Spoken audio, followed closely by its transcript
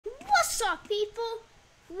up, people?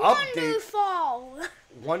 Update. One new fall.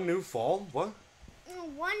 One new fall? What?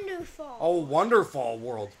 Wonderful. Oh, Wonderful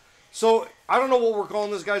World. So, I don't know what we're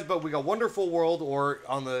calling this, guys, but we got Wonderful World, or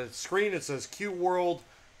on the screen it says Cute World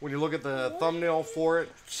when you look at the thumbnail for it.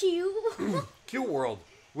 Cute. Cute World.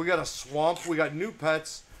 We got a swamp, we got new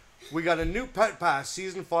pets, we got a new pet pass,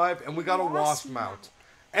 season 5, and we got a wasp mount.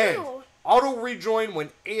 And Ew. auto rejoin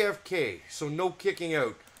when AFK, so no kicking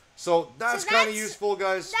out. So that's kind of useful,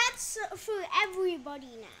 guys. That's for everybody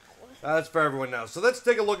now. That's for everyone now. So let's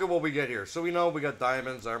take a look at what we get here. So we know we got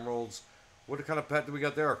diamonds, emeralds. What kind of pet do we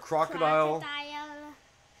got there? A crocodile.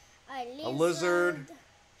 A lizard.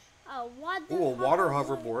 A water, Ooh, a water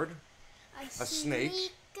hoverboard. A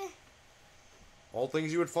snake. All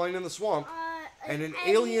things you would find in the swamp. And an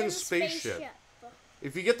alien alien spaceship.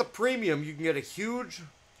 If you get the premium, you can get a huge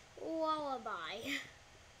lullaby.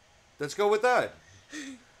 Let's go with that.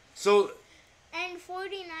 So And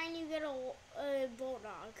 49, you get a bulldog.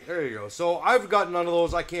 there you go. So I've got none of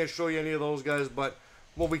those. I can't show you any of those, guys. But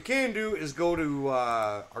what we can do is go to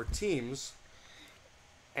our teams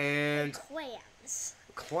and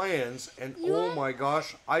clans. And oh my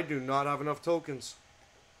gosh, I do not have enough tokens.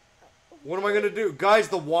 What am I going to do? Guys,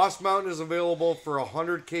 the Wasp Mountain is available for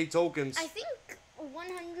 100k tokens. I think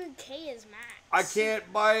 100k is max. I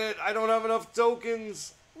can't buy it. I don't have enough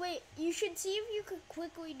tokens. Wait, you should see if you could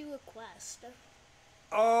quickly do a quest.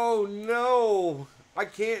 Oh, no. I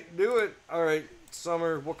can't do it. All right,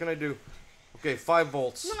 Summer, what can I do? Okay, 5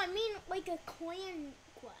 volts. No, I mean like a clan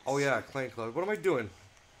quest. Oh, yeah, clan club. What am I doing?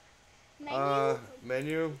 Menu.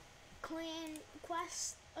 Menu. Clan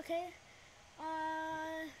quest. Okay.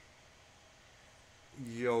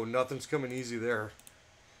 Yo, nothing's coming easy there.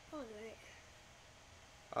 Oh,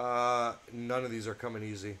 great. None of these are coming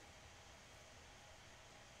easy.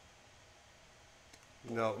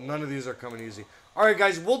 No, none of these are coming easy. All right,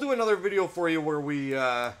 guys, we'll do another video for you where we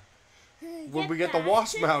get the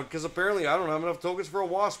wasp mount, because apparently I don't have enough tokens for a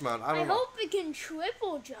wasp mount. I don't know. I hope it can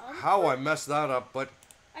triple jump. How I messed that up, but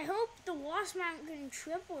I hope the wasp mount can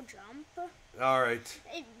triple jump. all right.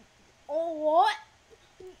 Oh, what?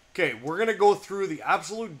 Okay, we're gonna go through the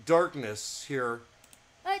absolute darkness here.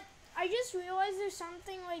 I just realized there's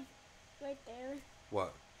something like right there.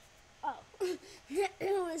 What? Oh, it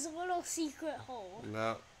was a little secret hole.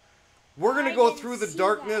 No. We're gonna go through the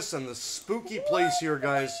darkness and the spooky place here,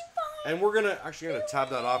 guys. And we're gonna tab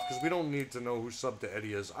that off because we don't need to know who sub to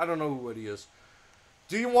Eddie is. I don't know who Eddie is.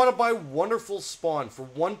 Do you want to buy Wonderful Spawn for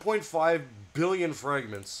 1.5 billion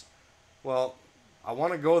fragments? Well, I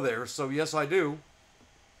want to go there, so yes, I do.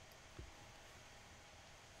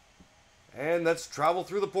 And let's travel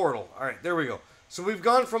through the portal. All right, there we go. So we've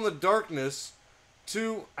gone from the darkness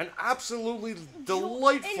to an absolutely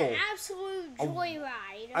delightful, an absolute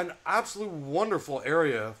joyride, an absolute wonderful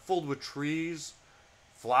area filled with trees,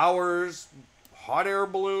 flowers, hot air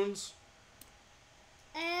balloons,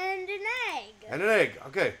 and an egg. And an egg.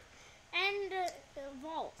 Okay. And a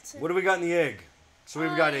vault. What do we got in the egg? So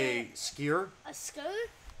we've got a skier. A skirt.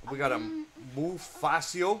 We got a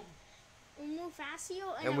Mufasio.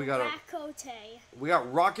 And we a got Rakote. We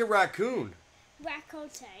got Rocket Raccoon.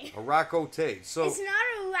 Rakote. A Rakote. So it's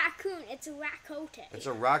not a raccoon. It's a Rakote. It's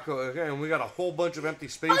a Rakote. Okay, and we got a whole bunch of empty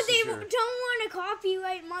spaces here. Oh, they here. don't want to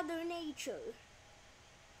copyright Mother Nature.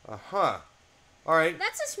 Uh-huh. All right.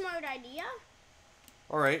 That's a smart idea.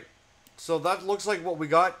 All right. So that looks like what we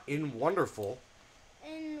got in Wonderful.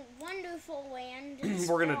 In Wonderful Land.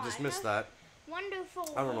 We're going to dismiss that. Wonderful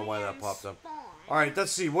I don't know why that popped up. Spawn. All right,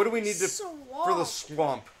 let's see. What do we need for the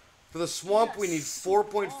swamp? For the swamp, we need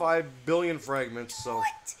 4.5 billion fragments. So.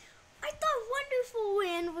 What? I thought Wonderful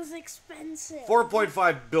Land was expensive.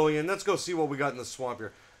 4.5 billion. Let's go see what we got in the swamp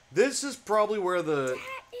here. This is probably where the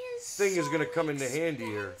thing is going to come into handy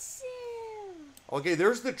here. Okay,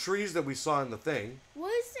 there's the trees that we saw in the thing.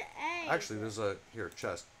 Where's the egg? Actually, there's a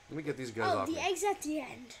chest. Let me get these guys off. Oh, the egg's at the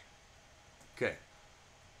end. Okay.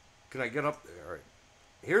 Can I get up there? All right.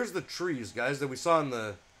 Here's the trees, guys, that we saw in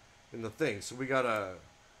the thing. So we got a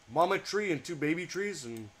mama tree and 2 baby trees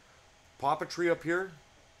and Papa tree up here.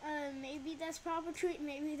 Maybe that's Papa tree.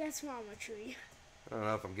 Maybe that's Mama tree. I don't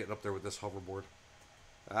know if I'm getting up there with this hoverboard.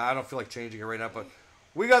 I don't feel like changing it right now, but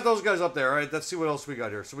we got those guys up there. All right, let's see what else we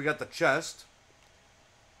got here. So we got the chest.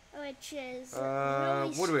 Which is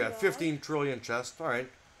really what do we got? 15 trillion chest. All right.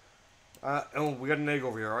 Oh, we got an egg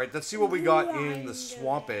over here. All right, let's see what we got in the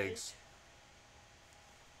swamp eggs.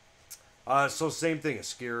 So same thing. A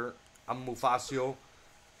skier, a Mufasio,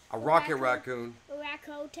 a Rocket Raccoon. A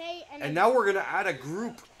Rakote. And now we're going to add a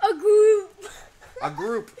group. A group. A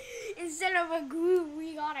group. Instead of a group,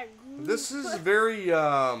 we got a group. This is very,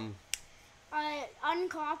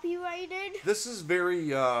 uncopyrighted. This is very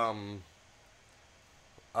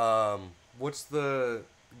what's the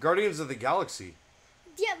Guardians of the Galaxy?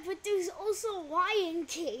 Yeah, but there's also Lion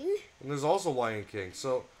King. And there's also Lion King.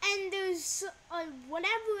 So. And there's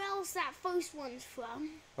whatever else that first one's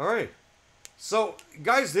from. All right. So,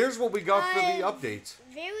 guys, there's what we got for the update.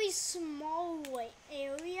 Very small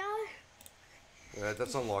area. Yeah,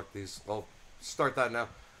 let's unlock these. I'll start that now.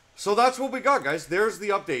 So that's what we got, guys. There's the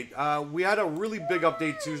update. We had a really big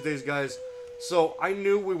update Tuesdays, guys. So I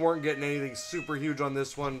knew we weren't getting anything super huge on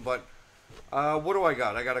this one, but what do I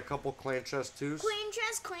got? I got a couple clan chest 2s. Clan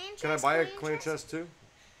chest. Can I buy a clan chest 2?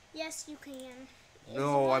 Yes, you can.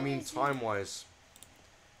 No, I mean time-wise.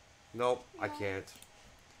 Nope, no. I can't.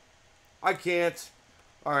 I can't.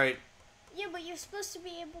 All right. Yeah, but you're supposed to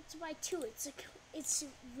be able to buy 2. It's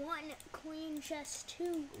one clan chest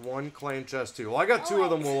 2. One clan chest 2. Well, I got 2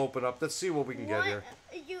 of them. We'll open up. Let's see what we can get here.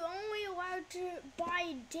 You're only allowed to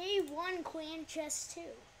buy day 1 clan chest 2.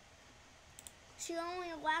 So you're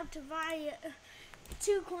only allowed to buy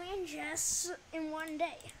 2 clan chests in one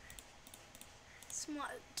day.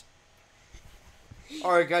 Smart.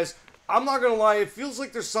 All right, guys. I'm not gonna lie. It feels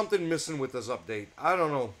like there's something missing with this update. I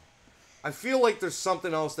don't know. I feel like there's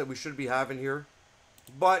something else that we should be having here,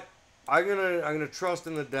 but I'm gonna trust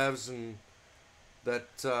in the devs and that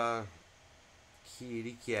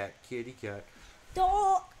kitty cat.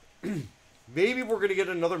 Maybe we're gonna get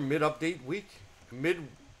another mid-week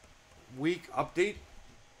update.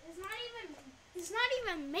 It's not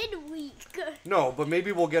even midweek. No, but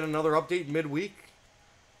maybe we'll get another update midweek.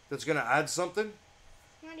 That's gonna add something.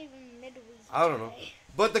 Not even midweek. I don't know.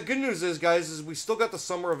 But the good news is, guys, is we still got the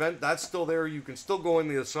summer event. That's still there. You can still go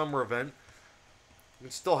into the summer event. You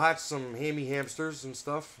can still hatch some hammy hamsters and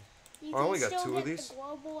stuff. I only got 2 of these. The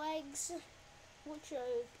global eggs, which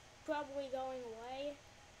are probably going away.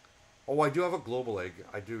 Oh, I do have a global egg.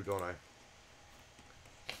 I do, don't I?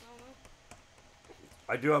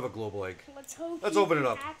 I do have a global egg. Let's open it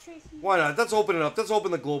up. Why not? Let's open it up. Let's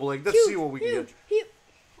open the global egg. Let's see what we can get.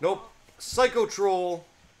 Nope. Psycho Troll.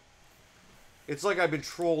 It's like I've been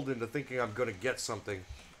trolled into thinking I'm going to get something.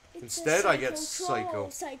 Instead, I get Psycho.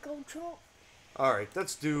 Psycho Troll. Alright,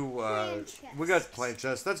 let's do... we got clan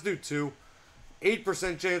chest. Let's do 2.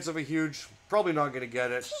 8% chance of a huge. Probably not going to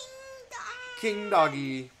get it. King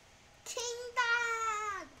Doggy. King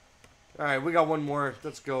Dog. Alright, we got one more.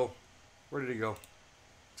 Let's go. Where did he go?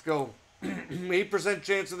 Let's go. 8%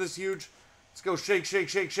 chance of this huge. Let's go. Shake, shake,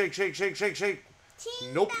 shake, shake, shake, shake, shake, shake.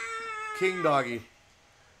 Nope. King Doggy.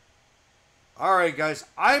 Alright, guys.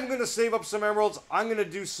 I'm going to save up some emeralds. I'm going to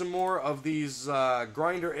do some more of these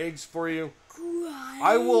grinder eggs for you.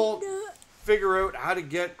 I will figure out how to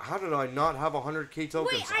get... How did I not have 100k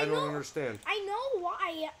tokens? Wait, I don't understand. I know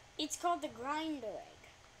why it's called the grinder egg.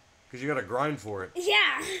 Because you got to grind for it.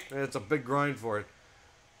 Yeah. It's a big grind for it.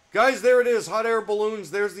 Guys, there it is. Hot air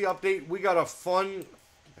balloons. There's the update. We got a fun,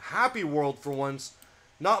 happy world for once.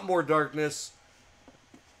 Not more darkness.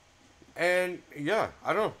 And, yeah,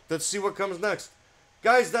 I don't know. Let's see what comes next.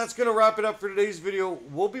 Guys, that's going to wrap it up for today's video.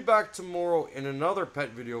 We'll be back tomorrow in another pet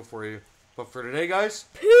video for you. But for today, guys,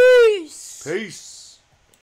 peace. Peace.